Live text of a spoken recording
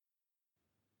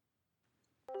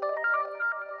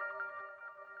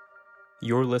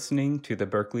You're listening to the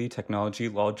Berkeley Technology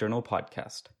Law Journal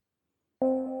podcast.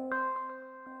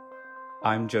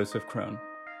 I'm Joseph Krohn.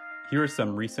 Here are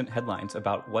some recent headlines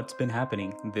about what's been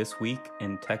happening this week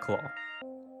in tech law.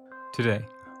 Today,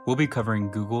 we'll be covering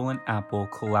Google and Apple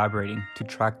collaborating to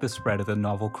track the spread of the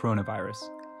novel coronavirus,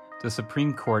 the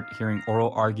Supreme Court hearing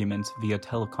oral arguments via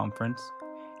teleconference,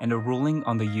 and a ruling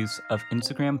on the use of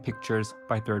Instagram pictures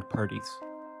by third parties.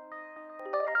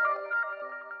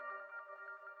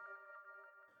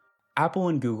 Apple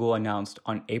and Google announced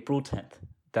on April 10th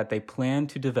that they plan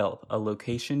to develop a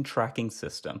location tracking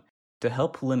system to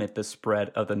help limit the spread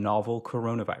of the novel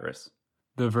coronavirus.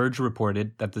 The Verge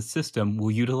reported that the system will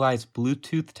utilize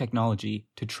Bluetooth technology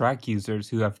to track users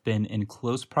who have been in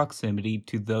close proximity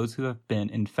to those who have been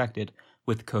infected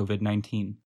with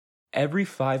COVID-19. Every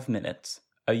 5 minutes,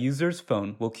 a user's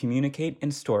phone will communicate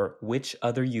and store which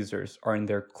other users are in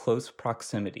their close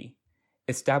proximity,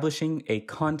 establishing a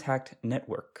contact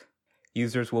network.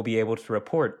 Users will be able to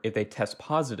report if they test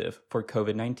positive for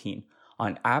COVID-19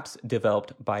 on apps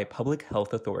developed by public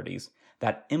health authorities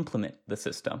that implement the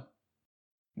system.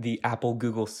 The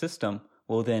Apple-Google system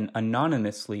will then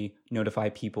anonymously notify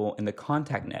people in the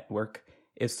contact network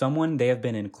if someone they have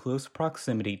been in close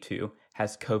proximity to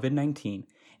has COVID-19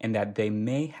 and that they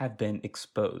may have been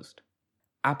exposed.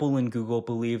 Apple and Google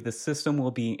believe the system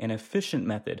will be an efficient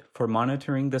method for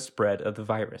monitoring the spread of the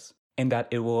virus, and that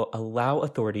it will allow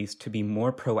authorities to be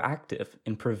more proactive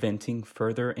in preventing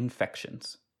further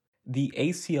infections. The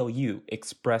ACLU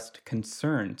expressed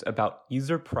concerns about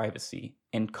user privacy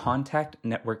in contact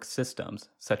network systems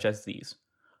such as these,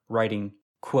 writing,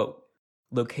 quote,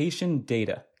 "Location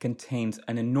data contains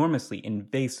an enormously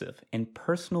invasive and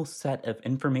personal set of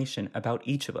information about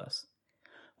each of us,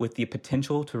 with the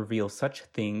potential to reveal such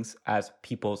things as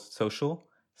people's social,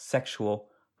 sexual,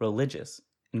 religious,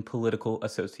 and political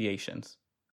associations.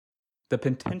 The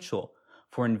potential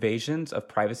for invasions of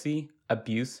privacy,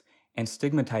 abuse, and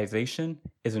stigmatization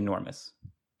is enormous."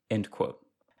 End quote.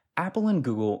 Apple and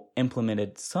Google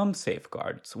implemented some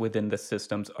safeguards within the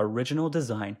system's original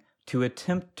design to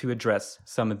attempt to address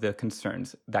some of the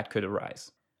concerns that could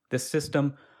arise. The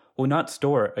system will not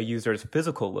store a user's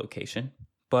physical location,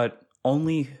 but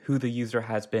only who the user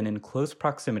has been in close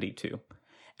proximity to,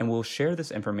 and will share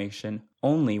this information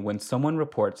only when someone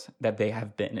reports that they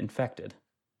have been infected.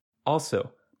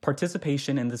 Also,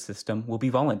 participation in the system will be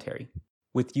voluntary,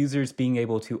 with users being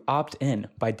able to opt in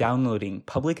by downloading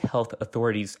public health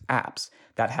authorities' apps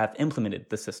that have implemented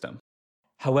the system.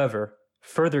 However,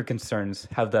 further concerns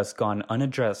have thus gone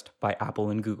unaddressed by Apple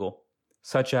and Google,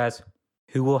 such as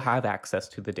who will have access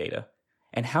to the data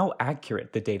and how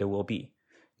accurate the data will be,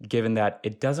 given that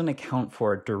it doesn't account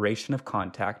for duration of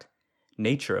contact,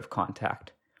 nature of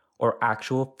contact, or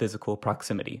actual physical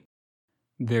proximity.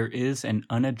 There is an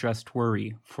unaddressed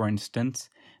worry, for instance,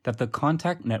 that the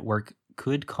contact network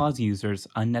could cause users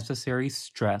unnecessary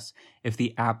stress if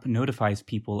the app notifies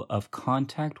people of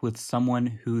contact with someone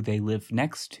who they live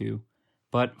next to,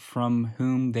 but from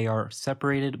whom they are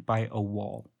separated by a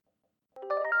wall.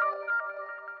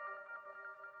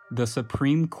 The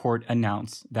Supreme Court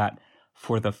announced that,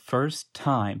 for the first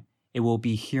time, it will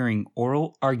be hearing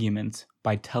oral arguments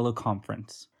by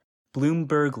teleconference.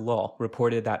 Bloomberg Law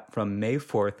reported that from May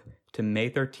 4th to May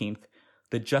 13th,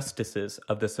 the justices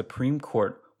of the Supreme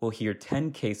Court will hear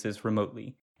 10 cases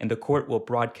remotely, and the court will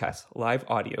broadcast live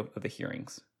audio of the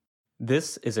hearings.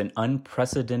 This is an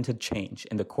unprecedented change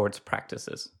in the court's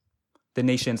practices. The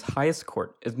nation's highest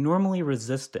court is normally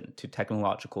resistant to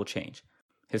technological change,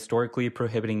 historically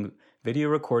prohibiting video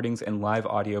recordings and live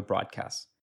audio broadcasts.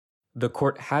 The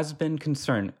court has been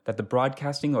concerned that the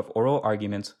broadcasting of oral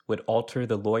arguments would alter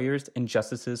the lawyers' and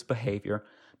justices' behavior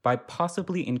by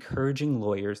possibly encouraging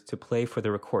lawyers to play for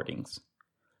the recordings.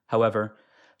 However,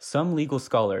 some legal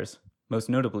scholars, most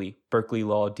notably Berkeley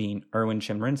Law Dean Erwin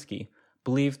Chemerinsky,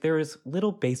 believe there is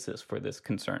little basis for this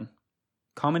concern.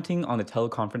 Commenting on the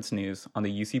teleconference news on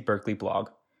the UC Berkeley blog,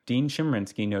 Dean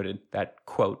Chemerinsky noted that,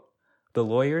 quote, "The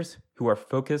lawyers, who are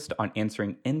focused on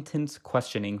answering intense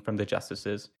questioning from the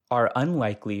justices, are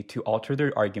unlikely to alter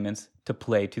their arguments to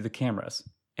play to the cameras,"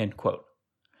 end quote.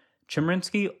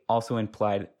 Chemerinsky also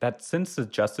implied that since the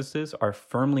justices are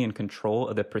firmly in control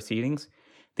of the proceedings,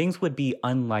 things would be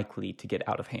unlikely to get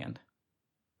out of hand.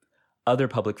 Other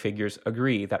public figures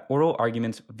agree that oral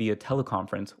arguments via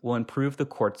teleconference will improve the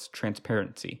court's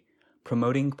transparency,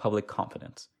 promoting public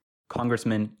confidence.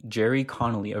 Congressman Jerry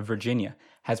Connolly of Virginia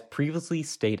has previously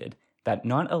stated that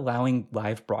not allowing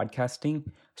live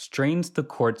broadcasting strains the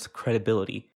court's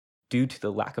credibility due to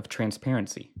the lack of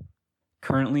transparency.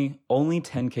 Currently, only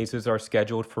 10 cases are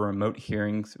scheduled for remote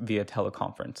hearings via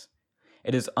teleconference,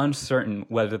 It is uncertain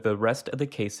whether the rest of the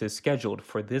cases scheduled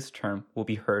for this term will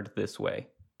be heard this way.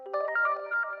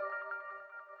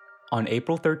 On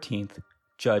April 13th,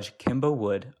 Judge Kimba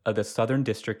Wood of the Southern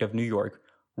District of New York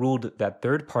ruled that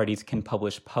third parties can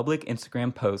publish public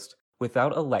Instagram posts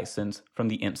without a license from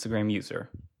the Instagram user.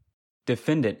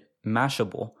 Defendant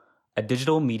Mashable, a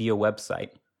digital media website,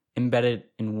 embedded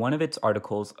in one of its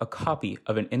articles a copy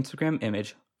of an Instagram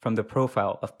image from the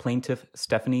profile of plaintiff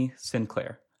Stephanie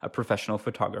Sinclair, a professional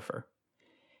photographer.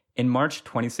 In March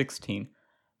 2016,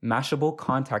 Mashable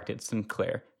contacted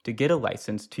Sinclair to get a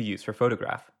license to use her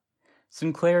photograph.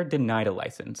 Sinclair denied a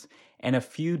license, and a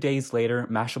few days later,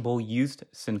 Mashable used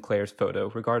Sinclair's photo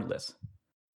regardless.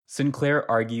 Sinclair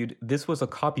argued this was a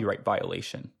copyright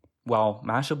violation, while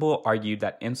Mashable argued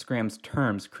that Instagram's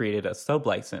terms created a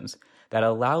sublicense that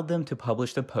allowed them to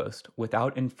publish the post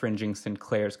without infringing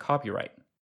Sinclair's copyright.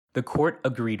 The court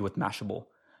agreed with Mashable,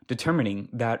 determining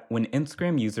that when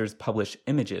Instagram users publish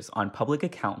images on public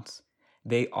accounts,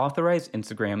 they authorize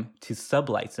Instagram to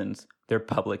sublicense their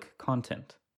public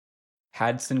content.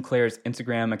 Had Sinclair's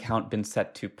Instagram account been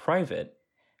set to private,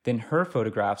 then her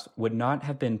photographs would not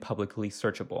have been publicly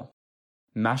searchable.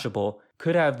 Mashable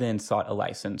could have then sought a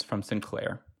license from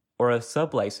Sinclair or a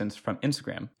sublicense from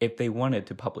Instagram if they wanted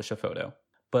to publish a photo,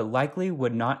 but likely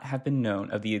would not have been known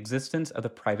of the existence of the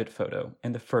private photo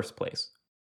in the first place.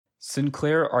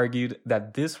 Sinclair argued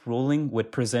that this ruling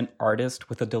would present artists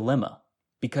with a dilemma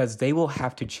because they will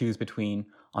have to choose between,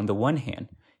 on the one hand,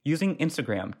 using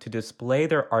Instagram to display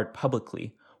their art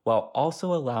publicly while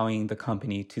also allowing the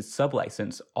company to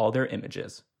sublicense all their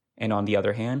images, and on the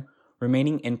other hand,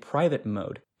 remaining in private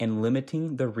mode and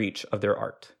limiting the reach of their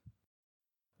art.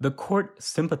 The court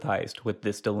sympathized with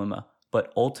this dilemma,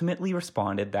 but ultimately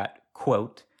responded that,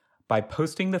 quote, by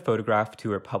posting the photograph to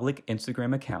her public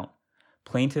Instagram account,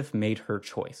 plaintiff made her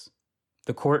choice.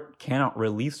 The court cannot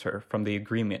release her from the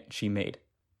agreement she made,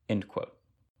 end quote.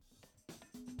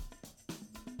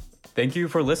 Thank you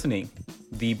for listening.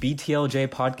 The BTLJ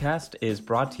podcast is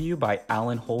brought to you by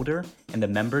Alan Holder and the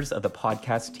members of the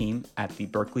podcast team at the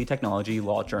Berkeley Technology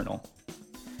Law Journal.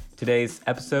 Today's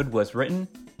episode was written,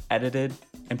 edited,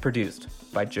 and produced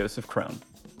by Joseph Crone.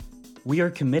 We are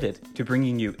committed to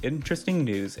bringing you interesting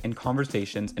news and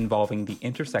conversations involving the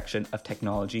intersection of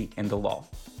technology and the law.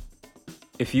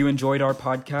 If you enjoyed our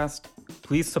podcast,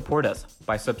 please support us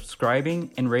by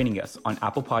subscribing and rating us on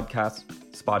Apple Podcasts,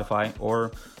 Spotify,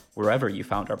 or wherever you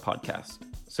found our podcast,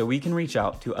 so we can reach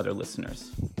out to other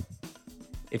listeners.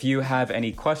 If you have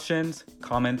any comments,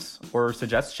 or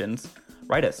suggestions,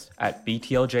 write us at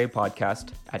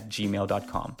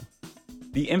btljpodcast@gmail.com.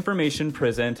 The information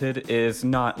presented is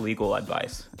not legal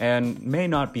advice and may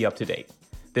not be up to date.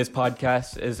 This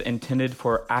podcast is intended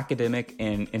for academic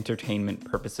and entertainment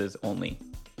purposes only.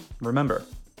 Remember,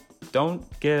 don't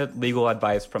get legal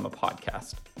advice from a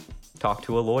podcast. Talk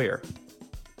to a lawyer.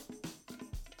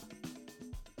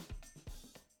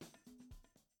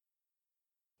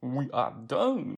 We are done.